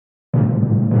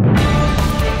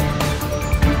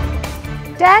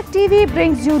Tag TV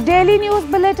brings you daily news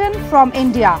bulletin from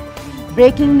India.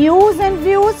 Breaking news and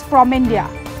views from India.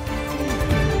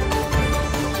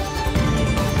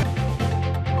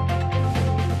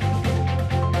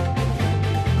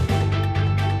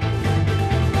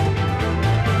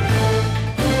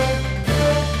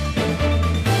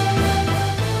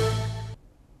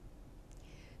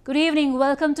 Good evening.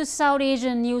 Welcome to South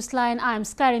Asian Newsline. I'm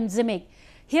Karim Zimik.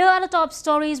 Here are the top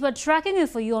stories we're tracking you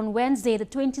for you on Wednesday, the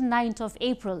 29th of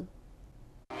April.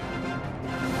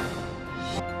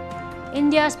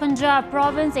 India's Punjab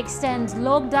province extends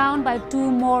lockdown by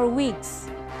 2 more weeks.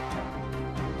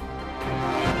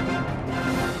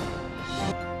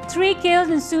 3 killed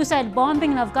in suicide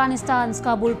bombing in Afghanistan's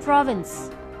Kabul province.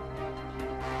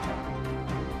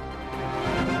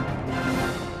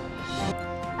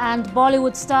 And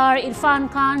Bollywood star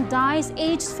Irfan Khan dies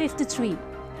aged 53.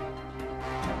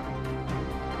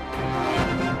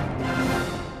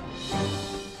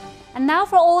 And now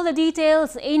for all the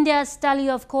details, India's tally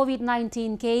of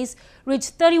COVID-19 case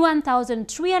reached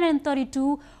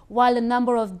 31,332, while the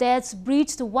number of deaths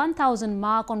breached the 1,000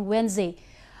 mark on Wednesday.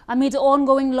 Amid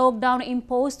ongoing lockdown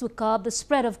imposed to curb the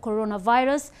spread of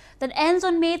coronavirus that ends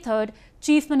on May 3rd,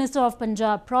 Chief Minister of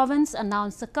Punjab province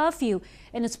announced the curfew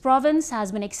in its province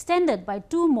has been extended by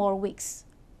 2 more weeks.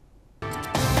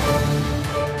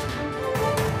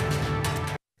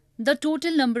 The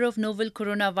total number of novel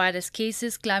coronavirus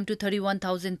cases climbed to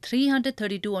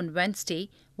 31,332 on Wednesday,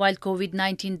 while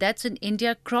COVID-19 deaths in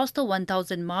India crossed the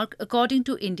 1,000 mark according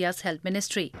to India's Health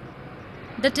Ministry.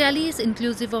 The tally is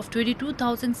inclusive of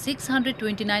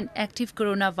 22,629 active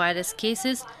coronavirus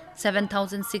cases,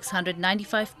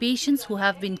 7,695 patients who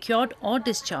have been cured or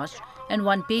discharged, and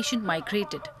 1 patient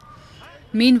migrated.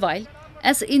 Meanwhile,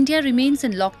 as India remains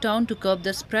in lockdown to curb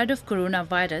the spread of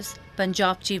coronavirus,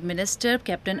 Punjab Chief Minister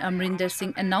Captain Amrinder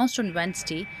Singh announced on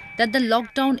Wednesday that the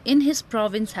lockdown in his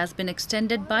province has been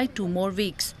extended by 2 more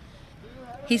weeks.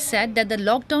 He said that the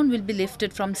lockdown will be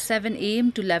lifted from 7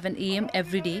 a.m. to 11 a.m.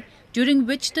 every day, during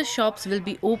which the shops will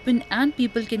be open and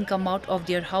people can come out of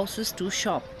their houses to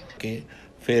shop.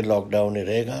 फिर lockdown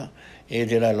रहेगा ये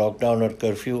ਜਿਹੜਾ lockdown और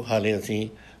curfew हाले ਅਸੀਂ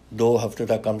 2 ਹਫ਼ਤੇ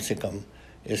ਦਾ ਕਮ ਸੇ ਕਮ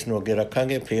ਇਸ ਨੂੰ ਅੱਗੇ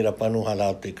ਰੱਖਾਂਗੇ ਫਿਰ ਆਪਾਂ ਨੂੰ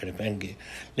ਹਾਲਾਤ ਦੇਖਣੇ ਪੈਣਗੇ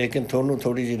ਲੇਕਿਨ ਤੁਹਾਨੂੰ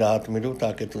ਥੋੜੀ ਜਿਹੀ ਰਾਹਤ ਮਿਲੂ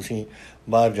ਤਾਂ ਕਿ ਤੁਸੀਂ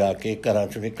ਬਾਹਰ ਜਾ ਕੇ ਘਰਾਂ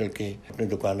ਚੋਂ ਨਿਕਲ ਕੇ ਆਪਣੀ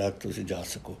ਦੁਕਾਨਾਂ ਤੁਸੀਂ ਜਾ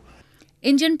ਸਕੋ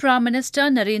Indian Prime Minister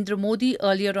Narendra Modi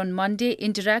earlier on Monday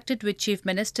interacted with chief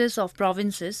ministers of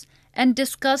provinces and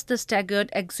discussed the staggered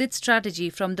exit strategy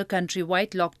from the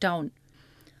countrywide lockdown.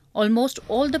 Almost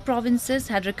all the provinces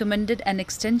had recommended an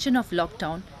extension of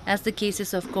lockdown as the cases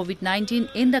of COVID-19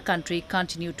 in the country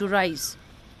continue to rise.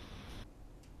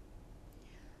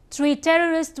 3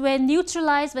 terrorists were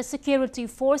neutralized by security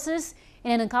forces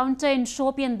in an encounter in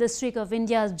Shopian district of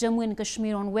India's Jammu and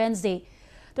Kashmir on Wednesday.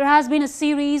 There has been a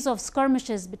series of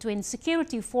skirmishes between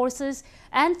security forces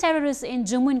and terrorists in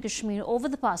Jammu and Kashmir over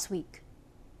the past week.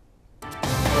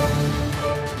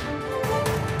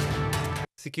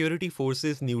 Security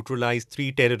forces neutralized 3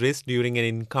 terrorists during an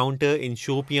encounter in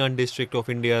Shopian district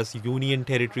of India's Union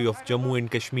Territory of Jammu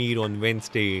and Kashmir on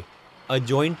Wednesday. A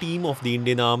joint team of the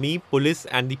Indian Army, Police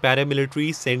and the paramilitary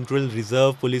Central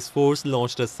Reserve Police Force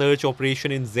launched a search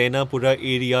operation in Zainapura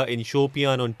area in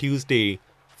Shopian on Tuesday,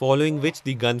 following which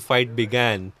the gunfight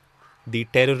began. The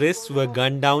terrorists were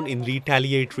gunned down in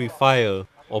retaliatory fire.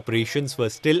 Operations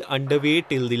were still underway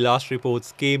till the last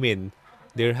reports came in.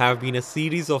 There have been a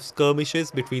series of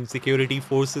skirmishes between security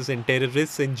forces and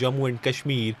terrorists in Jammu and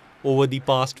Kashmir over the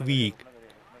past week.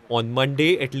 On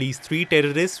Monday, at least 3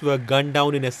 terrorists were gunned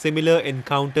down in a similar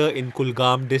encounter in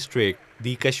Kulgam district.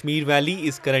 The Kashmir Valley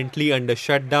is currently under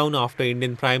shutdown after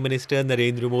Indian Prime Minister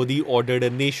Narendra Modi ordered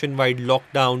a nationwide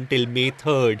lockdown till May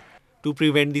 3rd to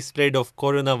prevent the spread of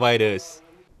coronavirus.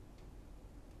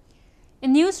 In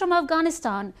news from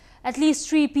Afghanistan, at least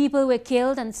 3 people were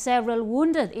killed and several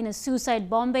wounded in a suicide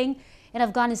bombing in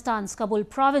Afghanistan's Kabul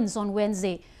province on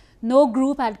Wednesday. No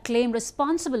group had claimed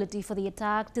responsibility for the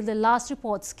attack till the last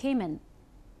reports came in.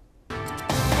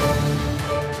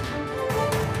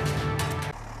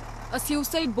 A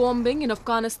suicide bombing in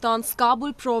Afghanistan's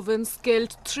Kabul province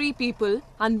killed 3 people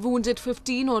and wounded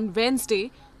 15 on Wednesday,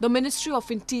 the Ministry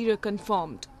of Interior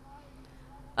confirmed.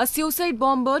 A suicide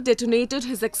bomber detonated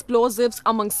his explosives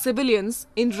among civilians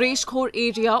in Reshkhor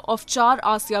area of Char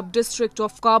Asyab district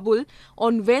of Kabul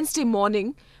on Wednesday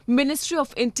morning, Ministry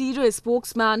of Interior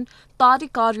spokesman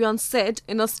Tariq Aryan said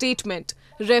in a statement,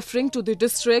 referring to the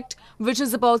district, which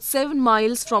is about 7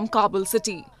 miles from Kabul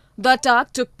city. The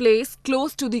attack took place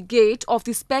close to the gate of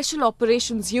the Special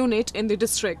Operations Unit in the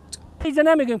district. ایزه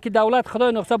نمیگیم که دولت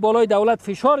خدای نخسته بالای دولت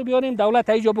فشار بیاریم دولت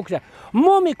ایجا بکشه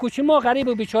ما میکوشیم ما غریب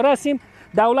و بیچاره هستیم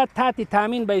دولت تحت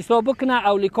تامین به حساب بکنه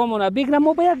اولیکامون بگیره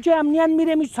ما به یک جای امنیت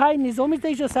میریم سای نظامی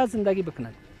تیش سر زندگی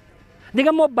بکنه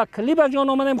دیگه ما با کلی به جان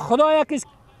آمدیم خدا یکیش.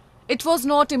 It was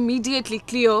not immediately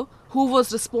clear who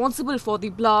was responsible for the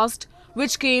blast,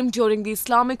 which came during the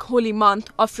Islamic holy month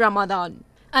of Ramadan.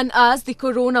 And as the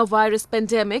coronavirus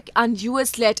pandemic and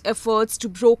US-led efforts to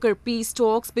broker peace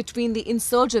talks between the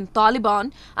insurgent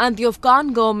Taliban and the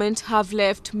Afghan government have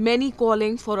left many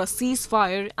calling for a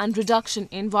ceasefire and reduction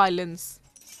in violence.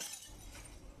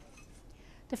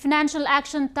 The Financial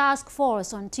Action Task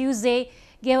Force on Tuesday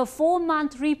gave a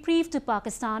 4-month reprieve to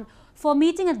Pakistan for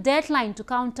meeting a deadline to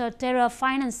counter terror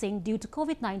financing due to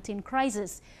COVID-19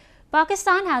 crisis.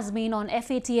 Pakistan has been on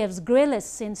FATF's grey list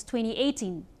since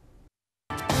 2018.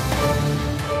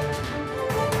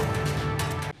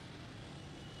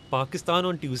 Pakistan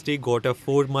on Tuesday got a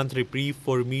 4-month reprieve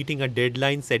for meeting a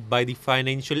deadline set by the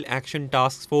Financial Action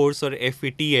Task Force or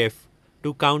FATF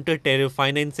to counter terror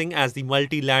financing as the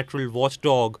multilateral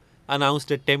watchdog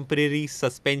announced a temporary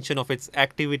suspension of its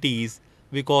activities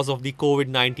because of the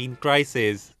COVID-19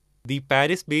 crisis. The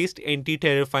Paris-based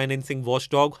anti-terror financing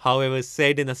watchdog, however,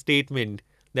 said in a statement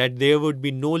that there would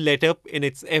be no let-up in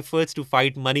its efforts to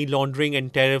fight money laundering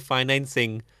and terror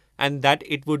financing, and that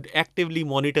it would actively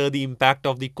monitor the impact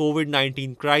of the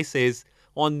COVID-19 crisis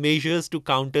on measures to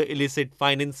counter illicit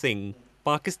financing.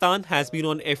 Pakistan has been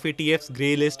on FATF's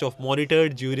grey list of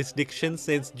monitored jurisdictions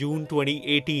since June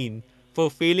 2018 for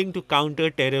failing to counter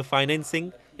terror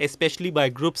financing, especially by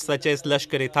groups such as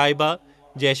Lashkar-e-Taiba,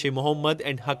 Jaish-e-Mohammed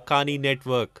and Haqqani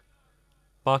Network.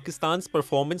 Pakistan's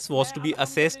performance was to be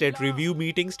assessed at review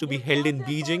meetings to be held in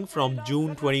Beijing from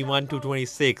June 21 to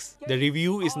 26. The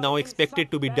review is now expected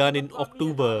to be done in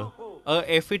October. A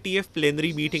FATF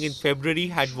plenary meeting in February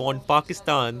had warned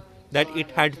Pakistan that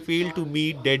it had failed to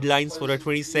meet deadlines for a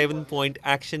 27-point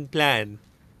action plan.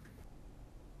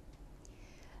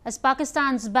 As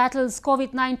Pakistan battles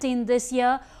COVID-19 this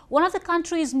year, one of the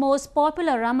country's most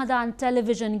popular Ramadan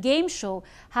television game show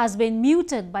has been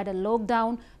muted by the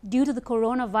lockdown due to the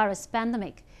coronavirus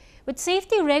pandemic. With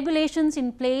safety regulations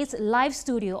in place, live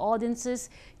studio audiences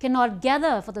cannot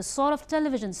gather for the sort of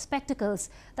television spectacles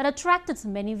that attracted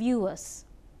many viewers.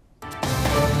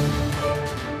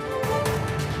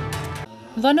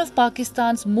 One of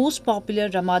Pakistan's most popular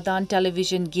Ramadan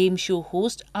television game show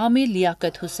host, Amir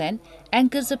Liaquat Hussain,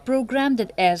 anchors a program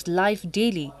that airs live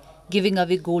daily, giving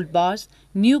away gold bars,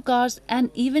 new cars and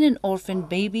even an orphaned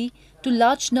baby to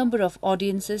large number of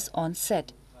audiences on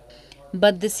set.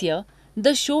 But this year,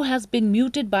 the show has been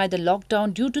muted by the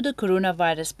lockdown due to the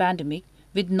coronavirus pandemic,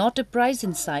 with not a prize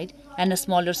inside and a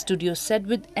smaller studio set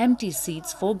with empty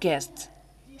seats for guests.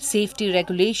 Safety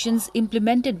regulations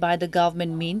implemented by the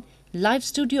government mean live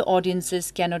studio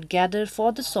audiences cannot gather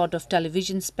for the sort of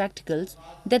television spectacles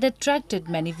that attracted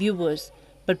many viewers,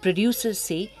 but producers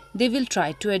say they will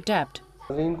try to adapt.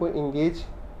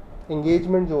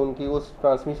 Engagement जो उनकी उस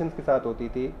transmission के साथ होती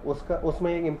थी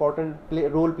उसमें एक important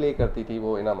role play करती थी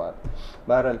वो इनामात।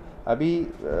 बहरहाल अभी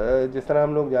जिस तरह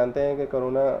हम लोग जानते हैं कि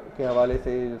कोरोना के हवाले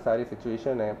से जो सारी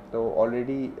सिचुएशन है तो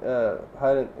ऑलरेडी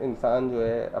हर इंसान जो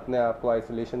है अपने आप को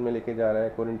आइसोलेशन में लेके जा रहा है,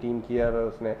 क्वारंटीन किया हुआ है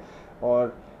उसने, और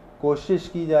कोशिश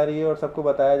की जा रही है और सबको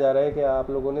बताया जा रहा है कि आप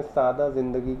लोगों ने सादा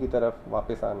ज़िंदगी की तरफ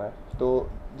वापस आना है। तो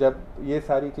जब ये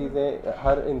सारी चीज़ें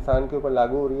हर इंसान के ऊपर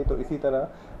लागू हो रही है तो इसी तरह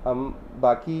हम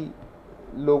बाकी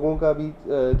लोगों का भी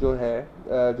जो है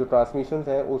जो ट्रांसमिशंस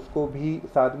हैं उसको भी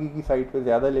सादगी की साइड पे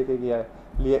ज़्यादा लेके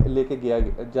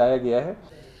जाया गया है।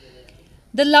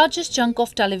 The largest chunk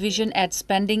of television ad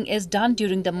spending is done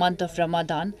during the month of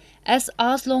Ramadan, as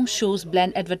hours-long shows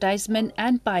blend advertisement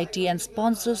and piety and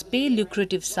sponsors pay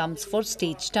lucrative sums for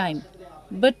stage time.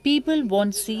 But people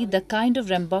won't see the kind of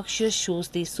rambunctious shows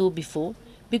they saw before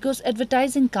because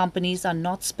advertising companies are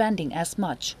not spending as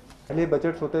much. पहले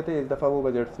budgets होते थे, इस दफ़ा वो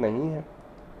budgets नहीं हैं,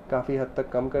 काफ़ी हद तक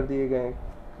कम कर दिए गए,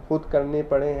 खुद करने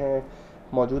पड़े हैं।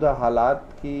 मौजूदा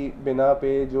हालात की बिना पे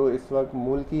जो इस वक्त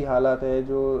मुल्की हालात है,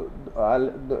 जो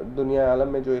दुनिया आलम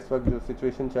में जो इस वक्त जो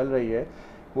सिचुएशन चल रही है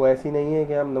वो ऐसी नहीं है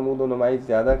कि हम नमूद व नुमाइश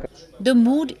ज़्यादा करें। The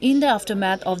mood in the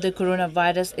aftermath of the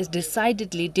coronavirus is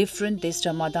decidedly different this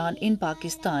Ramadan in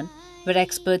Pakistan, where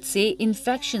experts say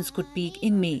infections could peak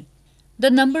in May. The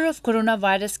number of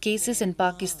coronavirus cases in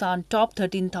Pakistan topped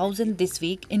 13,000 this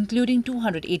week, including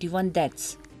 281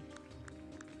 deaths.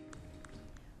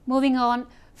 Moving on,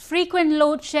 frequent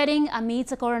load shedding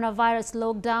amidst the coronavirus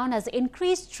lockdown has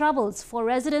increased troubles for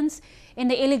residents in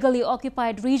the illegally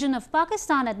occupied region of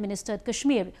Pakistan-administered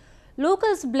Kashmir.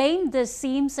 Locals blame this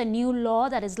seems a new law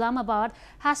that Islamabad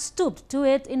has stooped to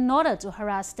it in order to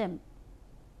harass them.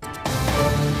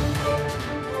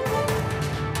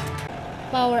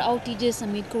 Power outages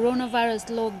amid coronavirus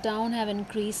lockdown have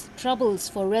increased troubles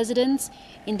for residents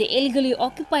in the illegally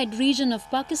occupied region of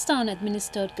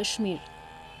Pakistan-administered Kashmir.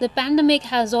 The pandemic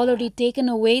has already taken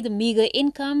away the meager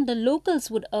income the locals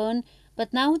would earn,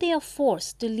 but now they are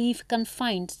forced to live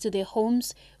confined to their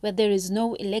homes where there is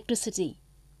no electricity.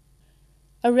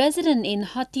 A resident in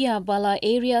Hatia Bala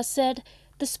area said,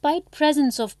 despite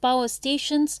presence of power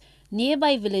stations,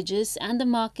 nearby villages and the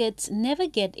markets never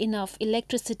get enough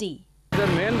electricity.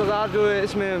 Main बाजार जो है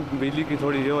इसमें बिजली की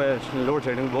थोड़ी जो है load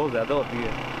shedding बहुत ज़्यादा होती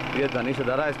है। ये दानिश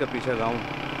अदारा है इसका पीछे गाँव,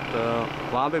 तो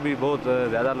वहाँ पे भी बहुत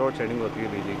ज़्यादा लोड शेडिंग होती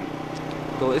है बिजली की,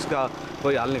 तो इसका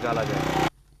कोई हल निकाला जाए।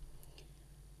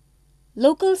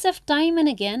 Locals have time and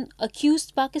again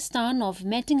accused Pakistan of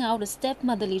meting out a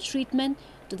stepmotherly treatment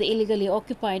to the illegally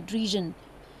occupied region.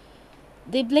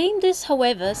 They blame this,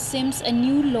 however, seems a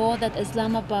new law that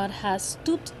Islamabad has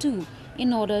stooped to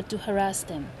in order to harass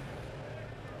them.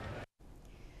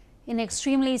 In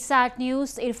extremely sad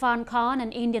news, Irfan Khan,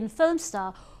 an Indian film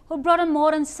star who brought a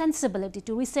modern sensibility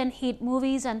to recent hit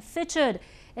movies and featured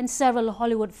in several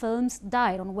Hollywood films,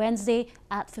 died on Wednesday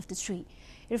at 53.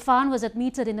 Irfan was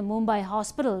admitted in the Mumbai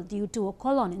hospital due to a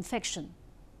colon infection.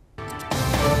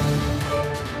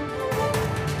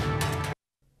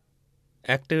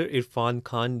 Actor Irfan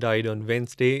Khan died on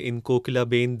Wednesday in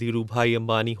Kokilaben Dhirubhai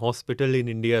Ambani Hospital in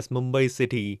India's Mumbai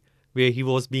city, where he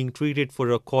was being treated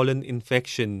for a colon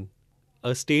infection.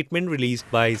 A statement released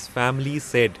by his family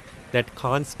said that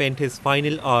Khan spent his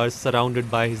final hours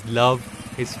surrounded by his love,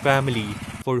 his family,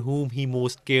 for whom he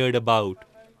most cared about.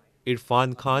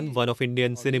 Irfan Khan, one of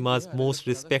Indian cinema's most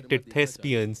respected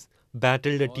thespians,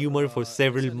 battled a tumor for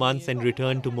several months and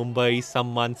returned to Mumbai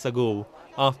some months ago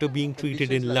after being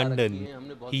treated in London.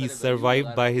 He is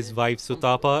survived by his wife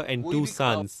Sutapa and two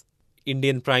sons.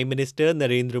 Indian Prime Minister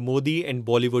Narendra Modi and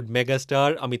Bollywood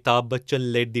megastar Amitabh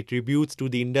Bachchan led the tributes to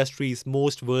the industry's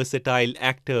most versatile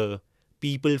actor.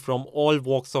 People from all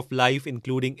walks of life,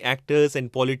 including actors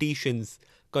and politicians,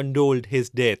 condoled his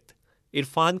death.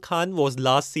 Irfan Khan was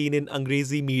last seen in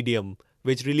Angrezi medium,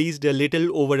 which released a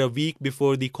little over a week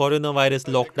before the coronavirus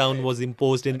lockdown was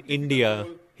imposed in India.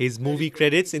 His movie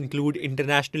credits include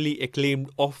internationally acclaimed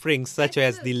offerings such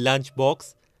as The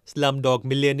Lunchbox, Slumdog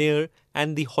Millionaire,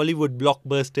 and the Hollywood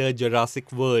blockbuster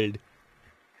Jurassic World.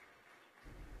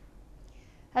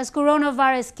 As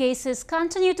coronavirus cases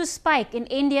continue to spike in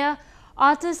India,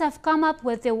 artists have come up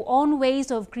with their own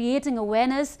ways of creating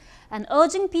awareness and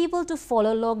urging people to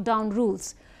follow lockdown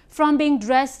rules. From being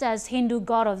dressed as Hindu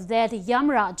god of death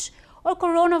Yamraj or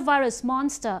coronavirus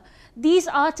monster, these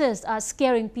artists are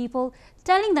scaring people,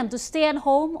 telling them to stay at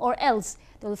home or else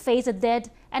they will face the dead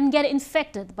and get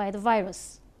infected by the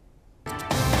virus.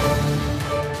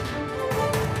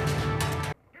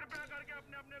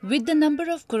 With the number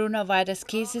of coronavirus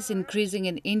cases increasing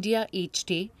in India each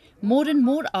day, more and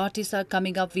more artists are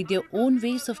coming up with their own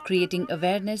ways of creating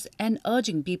awareness and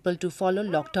urging people to follow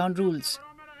lockdown rules.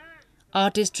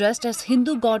 Artists dressed as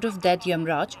Hindu god of death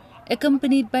Yamraj,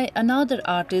 accompanied by another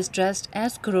artist dressed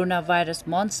as coronavirus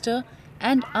monster,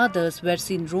 and others were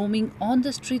seen roaming on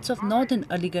the streets of northern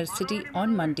Aligarh city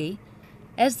on Monday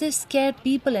as they scared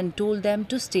people and told them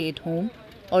to stay at home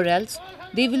or else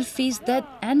they will face death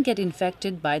and get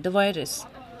infected by the virus.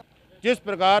 जिस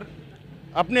प्रकार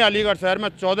अपने अलीगढ़ शहर में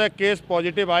 14 case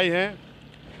positive आए हैं,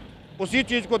 उसी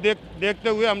चीज़ को देखते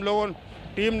हुए हम लोगों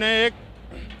टीम ने एक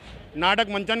नाटक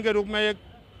मंचन के रूप में एक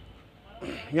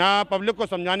यहाँ पब्लिक को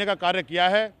समझाने का कार्य किया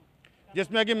है,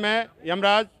 जिसमें कि मैं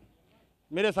यमराज,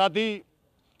 मेरे साथी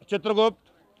चित्रगुप्त,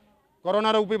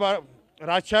 कोरोना रूपी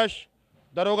राक्षस,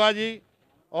 दरोगा जी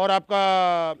और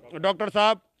आपका डॉक्टर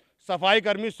साहब, सफाई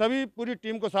कर्मी, सभी पूरी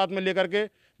टीम को साथ में लेकर के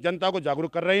जनता को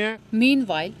जागरूक कर रहे हैं.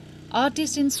 Meanwhile,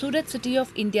 artists in Surat city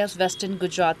of India's western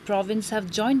Gujarat province have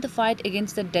joined the fight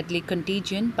against the deadly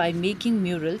contagion by making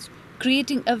murals,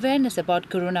 creating awareness about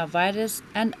coronavirus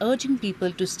and urging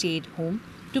people to stay at home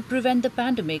to prevent the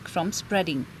pandemic from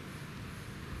spreading.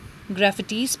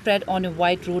 Graffiti spread on a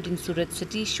wide road in Surat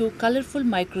city show colorful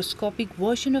microscopic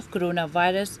version of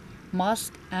coronavirus,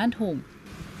 mask and home.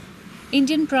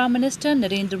 Indian Prime Minister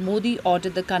Narendra Modi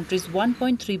ordered the country's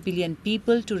 1.3 billion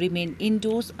people to remain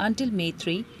indoors until May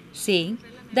 3, saying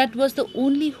that was the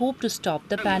only hope to stop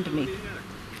the pandemic.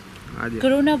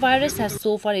 Coronavirus has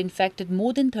so far infected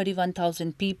more than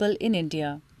 31,000 people in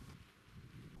India.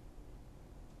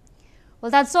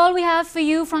 Well, that's all we have for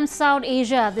you from South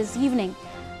Asia this evening.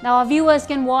 Now, our viewers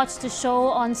can watch the show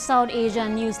on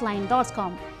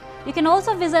SouthAsiaNewsline.com. You can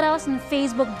also visit us on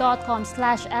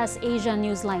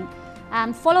Facebook.com/SAsiaNewsline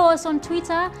and follow us on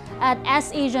Twitter at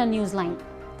 @SAsiaNewsline.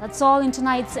 That's all in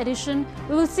tonight's edition.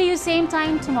 We will see you same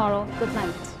time tomorrow. Good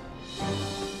night.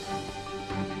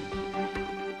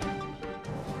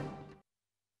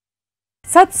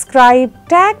 Subscribe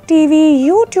TAG TV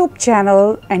YouTube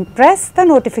channel and press the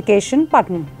notification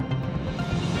button.